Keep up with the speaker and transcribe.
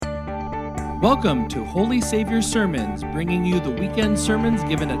Welcome to Holy Savior Sermons, bringing you the weekend sermons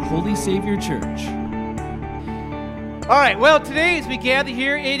given at Holy Savior Church. All right, well, today as we gather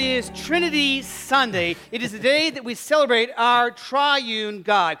here, it is Trinity Sunday. It is the day that we celebrate our triune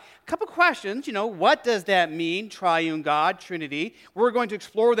God. A couple questions, what does that mean, triune God, Trinity? We're going to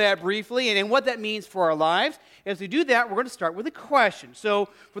explore that briefly and what that means for our lives. As we do that, we're going to start with a question. So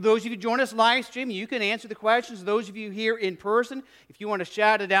for those of you who join us live stream, you can answer the questions. Those of you here in person, if you want to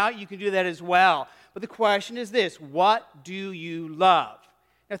shout it out, you can do that as well. But the question is this: what do you love?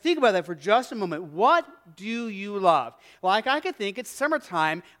 Now think about that for just a moment. What do you love? Like I could think it's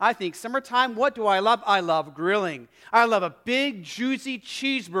summertime. I think summertime, what do I love? I love grilling. I love a big, juicy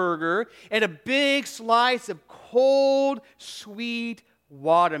cheeseburger and a big slice of cold, sweet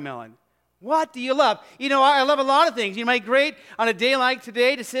watermelon. What do you love? I love a lot of things. Might be great on a day like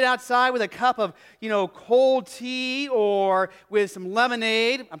today to sit outside with a cup of, cold tea or with some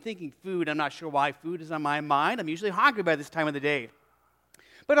lemonade. I'm thinking food. I'm not sure why food is on my mind. I'm usually hungry by this time of the day.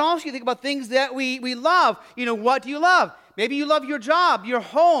 But also you think about things that we love. What do you love? Maybe you love your job, your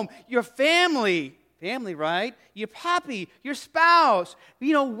home, your family. Family, right? Your puppy, your spouse.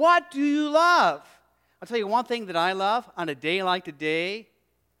 What do you love? I'll tell you one thing that I love on a day like today: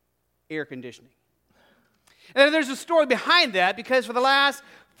 air conditioning. And there's a story behind that, because for the last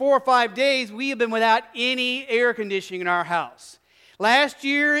 4 or 5 days, we have been without any air conditioning in our house. Last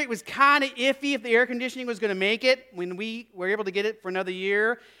year, it was kind of iffy if the air conditioning was going to make it when we were able to get it for another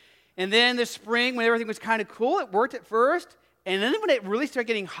year. And then this spring, when everything was kind of cool, it worked at first. And then when it really started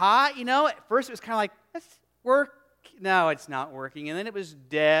getting hot, at first it was kind of like, let's work. No, it's not working. And then it was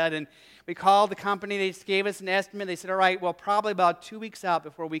dead. And we called the company. They just gave us an estimate. They said, all right, well, probably about 2 weeks out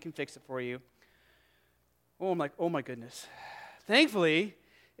before we can fix it for you. Oh, I'm like, oh my goodness. Thankfully,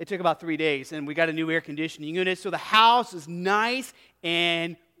 it took about 3 days, and we got a new air conditioning unit, so the house is nice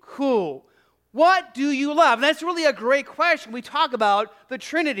and cool. What do you love? And that's really a great question. We talk about the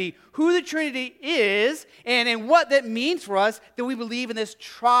Trinity, who the Trinity is, and what that means for us, that we believe in this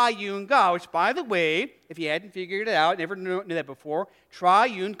triune God, which, by the way, if you hadn't figured it out, never knew that before,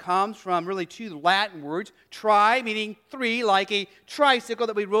 triune comes from really two Latin words: tri, meaning three, like a tricycle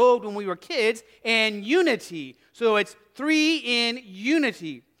that we rode when we were kids, and unity. So it's three in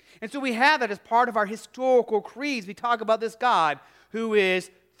unity. And so we have that as part of our historical creeds. We talk about this God who is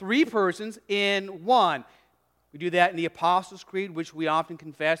three persons in one. We do that in the Apostles' Creed, which we often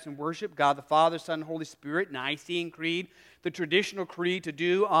confess and worship: God the Father, Son, and Holy Spirit. Nicene Creed, the traditional creed to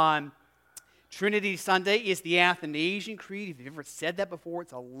do on Trinity Sunday, is the Athanasian Creed. If you've ever said that before,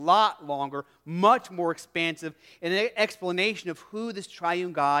 it's a lot longer, much more expansive, and an explanation of who this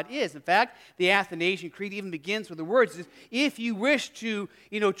triune God is. In fact, the Athanasian Creed even begins with the words: if you wish to,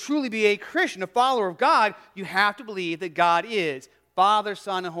 truly be a Christian, a follower of God, you have to believe that God is Father,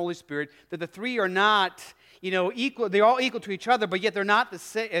 Son, and Holy Spirit, that the three are not, equal. They're all equal to each other, but yet they're not the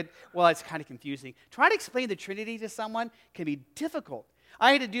same. Well, it's kind of confusing. Trying to explain the Trinity to someone can be difficult.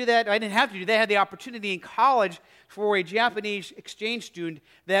 I had to do that. I didn't have to do that. I had the opportunity in college for a Japanese exchange student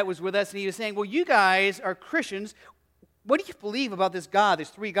that was with us, and he was saying, well, you guys are Christians. What do you believe about this God? There's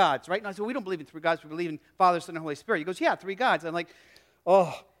three gods, right? And I said, we don't believe in three gods. We believe in Father, Son, and Holy Spirit. He goes, yeah, three gods. I'm like,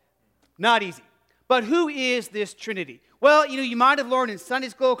 oh, not easy. But who is this Trinity? Well, you might have learned in Sunday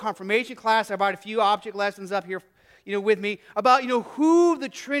school, confirmation class. I brought a few object lessons up here, with me about, who the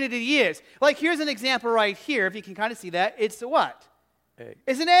Trinity is. Like, here's an example right here. If you can kind of see that, it's a what? Egg.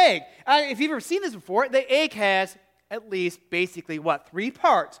 It's an egg. If you've ever seen this before, the egg has at least basically what? 3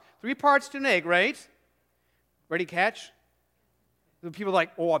 parts. 3 parts to an egg, right? Ready to catch? The people are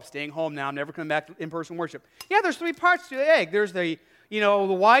like, oh, I'm staying home now. I'm never coming back to in-person worship. Yeah, there's 3 parts to the egg. There's the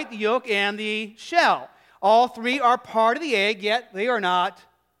white, the yolk, and the shell. All 3 are part of the egg, yet they are not,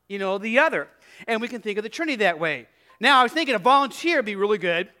 the other. And we can think of the Trinity that way. Now, I was thinking a volunteer would be really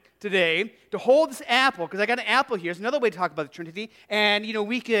good today to hold this apple, because I got an apple here. It's another way to talk about the Trinity. And,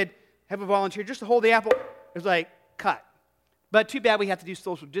 we could have a volunteer just to hold the apple. It's like, cut. But too bad we have to do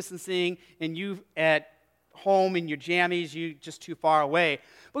social distancing, and you at home in your jammies, you just too far away.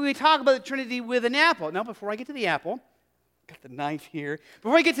 But we talk about the Trinity with an apple. Now, before I get to the apple, got the knife here.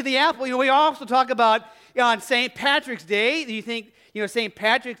 Before I get to the apple, we also talk about on St. Patrick's Day. Do you think, St.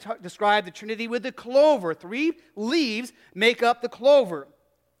 Patrick described the Trinity with the clover? 3 leaves make up the clover.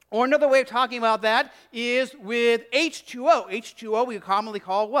 Or another way of talking about that is with H2O. H2O we commonly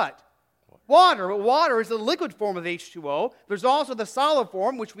call what? Water. But water is the liquid form of H2O. There's also the solid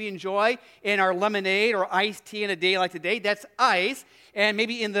form, which we enjoy in our lemonade or iced tea in a day like today. That's ice. And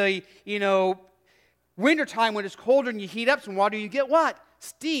maybe in the, wintertime when it's colder and you heat up some water, you get what?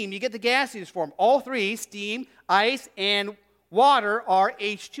 Steam. You get the gaseous form. All 3, steam, ice, and water are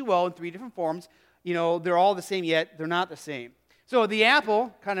H2O in 3 different forms. They're all the same, yet they're not the same. So the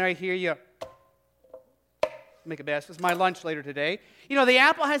apple, kind of right here, you make a best. It's my lunch later today. The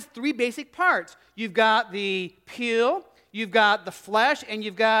apple has 3 basic parts. You've got the peel, you've got the flesh, and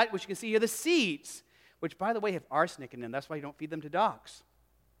you've got, which you can see here, the seeds, which, by the way, have arsenic in them. That's why you don't feed them to dogs.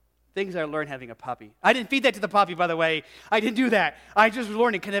 Things I learned having a puppy. I didn't feed that to the puppy, by the way. I didn't do that. I just was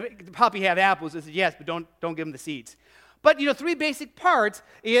learning, can the puppy have apples? I said, yes, but don't give him the seeds. But, 3 basic parts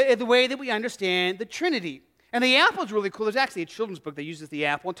in the way that we understand the Trinity. And the apple is really cool. There's actually a children's book that uses the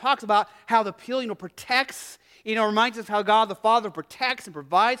apple and talks about how the peel, protects, reminds us how God the Father protects and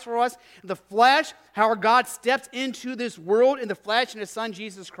provides for us. The flesh, how our God steps into this world in the flesh in His Son,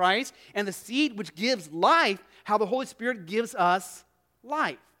 Jesus Christ. And the seed, which gives life, how the Holy Spirit gives us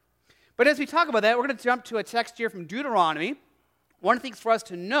life. But as we talk about that, we're going to jump to a text here from Deuteronomy. One of the things for us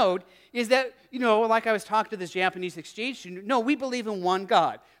to note is that, like I was talking to this Japanese exchange student, no, we believe in one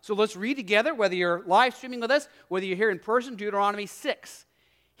God. So let's read together, whether you're live streaming with us, whether you're here in person, Deuteronomy 6.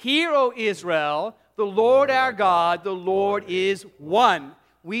 Hear, O Israel, the Lord our God, the Lord is one.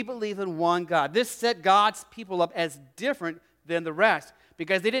 We believe in one God. This set God's people up as different than the rest,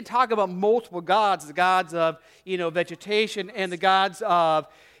 because they didn't talk about multiple gods, the gods of, vegetation and the gods of,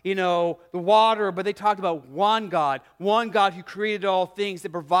 the water, but they talked about one God who created all things,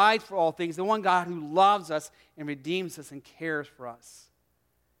 that provides for all things, the one God who loves us and redeems us and cares for us.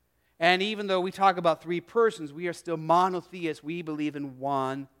 And even though we talk about 3 persons, we are still monotheists. We believe in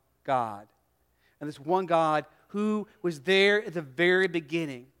one God. And this one God who was there at the very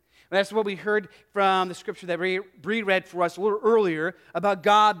beginning. And that's what we heard from the scripture that Bree read for us a little earlier about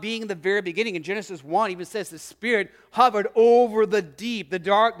God being in the very beginning. In Genesis 1, it even says the Spirit hovered over the deep, the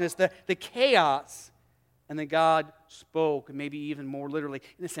darkness, the chaos. And then God spoke, and maybe even more literally,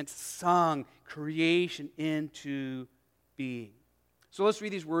 in a sense, sung creation into being. So let's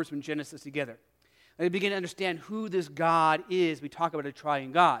read these words from Genesis together. Let's begin to understand who this God is. We talk about a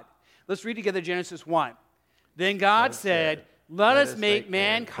triune God. Let's read together Genesis 1. Then God said, let us make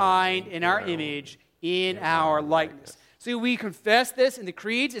mankind in our image, in our likeness. So we confess this in the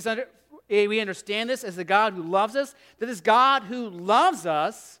creeds. We understand this as the God who loves us, that this God who loves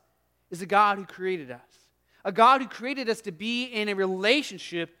us is the God who created us. A God who created us to be in a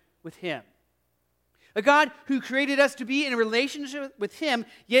relationship with Him. A God who created us to be in a relationship with Him,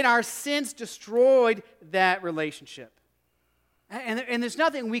 yet our sins destroyed that relationship. And there's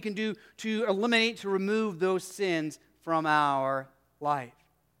nothing we can do to eliminate, to remove those sins from our life.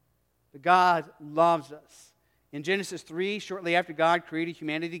 But God loves us. In Genesis 3, shortly after God created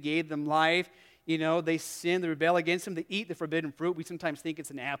humanity, gave them life, they sinned, they rebel against Him, they eat the forbidden fruit. We sometimes think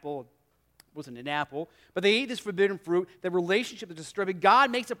it's an apple. It wasn't an apple. But they ate this forbidden fruit. The relationship is destroyed. But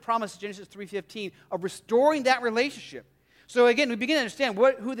God makes a promise in Genesis 3:15 of restoring that relationship. So again, we begin to understand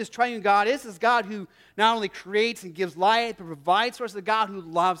who this triune God is. This God who not only creates and gives life, but provides for us, the God who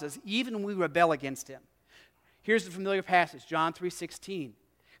loves us, even when we rebel against Him. Here's the familiar passage, John 3:16.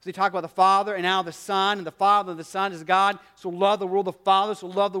 So they talk about the Father and now the Son, and the Father and the Son is God. So loved the world, the Father so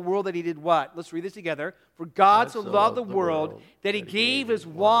loved the world that He did what? Let's read this together. For God so loved the world that He gave His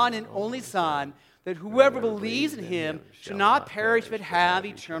one and only Son, that whoever believes in Him shall not perish but have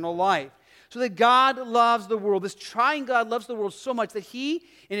eternal life. So that God loves the world. This triune God loves the world so much that He,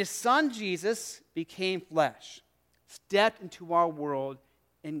 in His Son Jesus, became flesh, stepped into our world,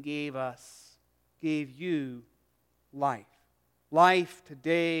 and gave you life. Life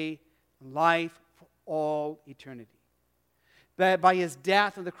today, and life for all eternity. That by His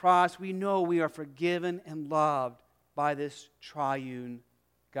death on the cross, we know we are forgiven and loved by this triune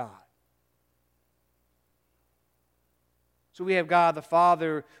God. So we have God the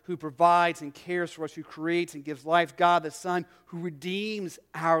Father who provides and cares for us, who creates and gives life. God the Son who redeems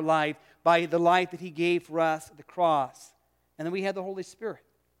our life by the life that He gave for us at the cross. And then we have the Holy Spirit.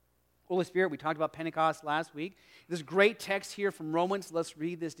 Holy Spirit, we talked about Pentecost last week. This great text here from Romans, let's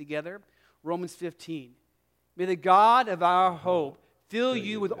read this together. Romans 15. May the God of our hope fill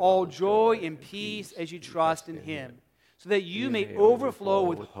you with all joy and peace as you trust in Him, so that you may overflow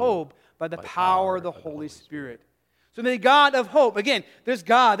with hope by the power of the Holy Spirit. So may the God of hope, again, this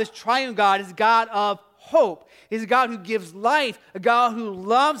God, this triune God, is God of hope. He's a God who gives life, a God who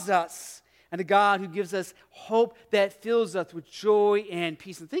loves us, and a God who gives us hope that fills us with joy and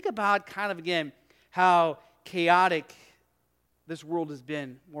peace. And think about kind of, again, how chaotic this world has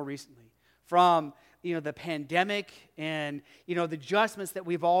been more recently. From, the pandemic and, the adjustments that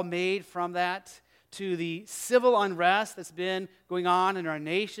we've all made from that, to the civil unrest that's been going on in our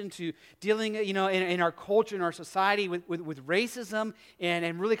nation, to dealing, in our culture, in our society with racism,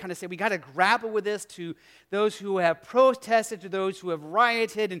 and really kind of say we got to grapple with this, to those who have protested, to those who have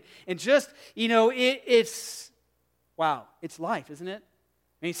rioted, and just, it's life, isn't it?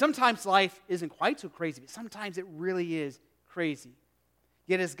 I mean, sometimes life isn't quite so crazy, but sometimes it really is crazy.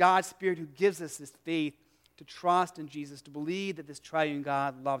 Yet it's God's Spirit who gives us this faith to trust in Jesus, to believe that this triune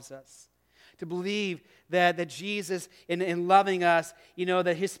God loves us, to believe that Jesus, in loving us,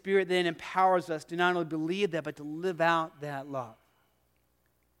 that His Spirit then empowers us to not only believe that, but to live out that love.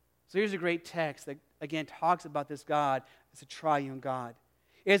 So here's a great text that, again, talks about this God as a triune God.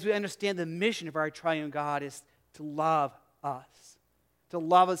 As we understand the mission of our triune God is to love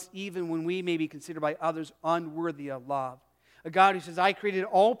us even when we may be considered by others unworthy of love. A God who says, I created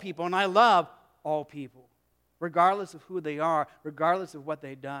all people and I love all people, regardless of who they are, regardless of what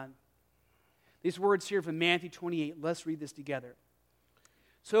they've done. These words here from Matthew 28, let's read this together.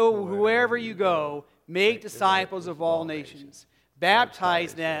 So wherever you go, make disciples of all nations.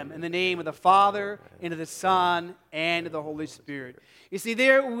 Baptize them in the name of the Father, and of the Son, and of the Holy Spirit. You see,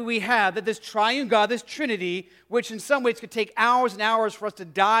 there we have that this triune God, this Trinity, which in some ways could take hours and hours for us to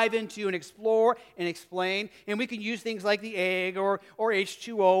dive into and explore and explain. And we can use things like the egg or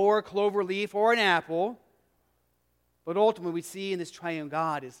H2O or a clover leaf or an apple. But ultimately we see in this triune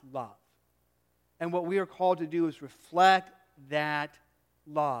God is love. And what we are called to do is reflect that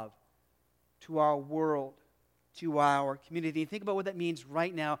love to our world, to our community. And think about what that means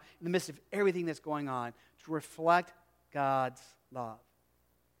right now in the midst of everything that's going on, to reflect God's love.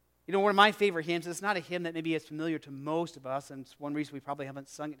 One of my favorite hymns, it's not a hymn that maybe is familiar to most of us, and it's one reason we probably haven't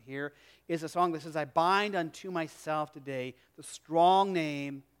sung it here, is a song that says, I bind unto myself today the strong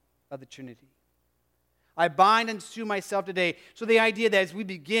name of the Trinity. I bind unto myself today. So the idea that as we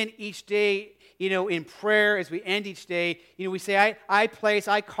begin each day, in prayer, as we end each day, we say,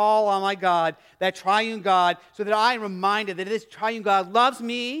 I call on my God, that triune God, so that I am reminded that this triune God loves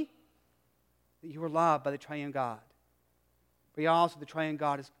me, that you are loved by the triune God. But also the triune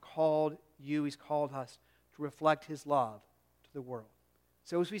God has called you, He's called us to reflect His love to the world.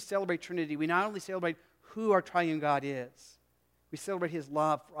 So as we celebrate Trinity, we not only celebrate who our triune God is, we celebrate His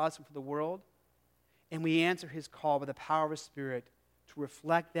love for us and for the world, and we answer His call by the power of His Spirit to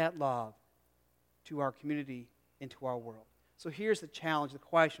reflect that love to our community and to our world. So here's the challenge, the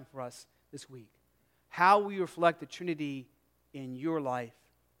question for us this week. How will you reflect the Trinity in your life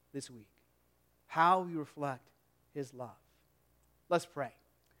this week? How will you reflect His love? Let's pray.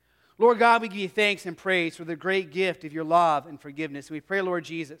 Lord God, we give you thanks and praise for the great gift of your love and forgiveness. And we pray, Lord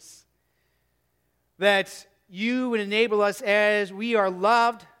Jesus, that you would enable us as we are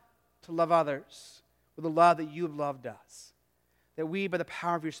loved to love others with the love that you have loved us. That we, by the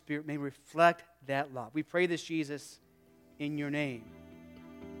power of your Spirit, may reflect that love. We pray this, Jesus, in your name.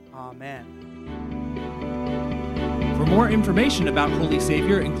 Amen. For more information about Holy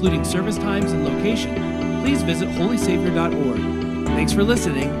Savior, including service times and location, please visit holysavior.org. Thanks for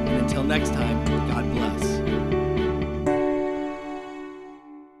listening, and until next time.